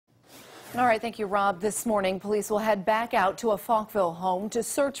All right, thank you, Rob. This morning, police will head back out to a Falkville home to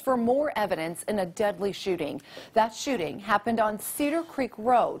search for more evidence in a deadly shooting. That shooting happened on Cedar Creek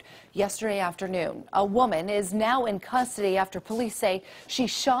Road yesterday afternoon. A woman is now in custody after police say she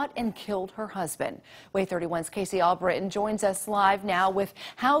shot and killed her husband. WAAY 31's Casey Albritton joins us live now with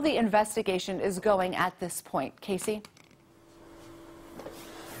how the investigation is going at this point. Casey?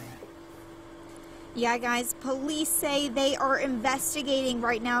 Yeah, guys, police say they are investigating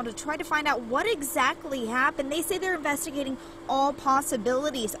right now to try to find out what exactly happened. They say they're investigating all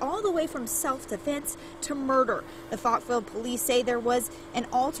possibilities, all the way from self-defense to murder. The Falkville police say there was an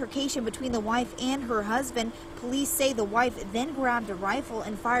altercation between the wife and her husband. Police say the wife then grabbed a rifle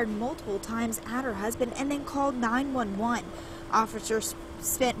and fired multiple times at her husband and then called 911. Officers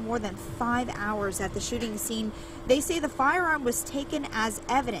spent more than 5 hours at the shooting scene. They say the firearm was taken as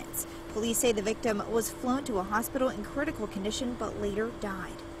evidence. Police say the victim was flown to a hospital in critical condition but later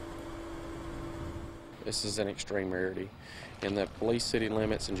died. This is an extreme rarity. In the police city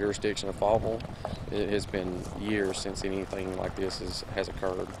limits and jurisdiction of Falkville, it has been years since anything like this has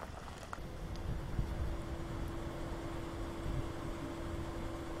occurred.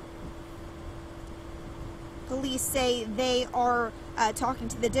 Police say they are talking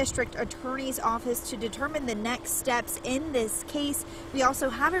to the district attorney's office to determine the next steps in this case. We also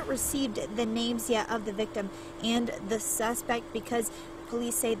haven't received the names yet of the victim and the suspect because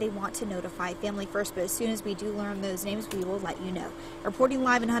police say they want to notify family first, but as soon as we do learn those names, we will let you know. Reporting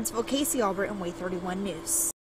live in Huntsville, Casey Albritton, WAAY 31 News.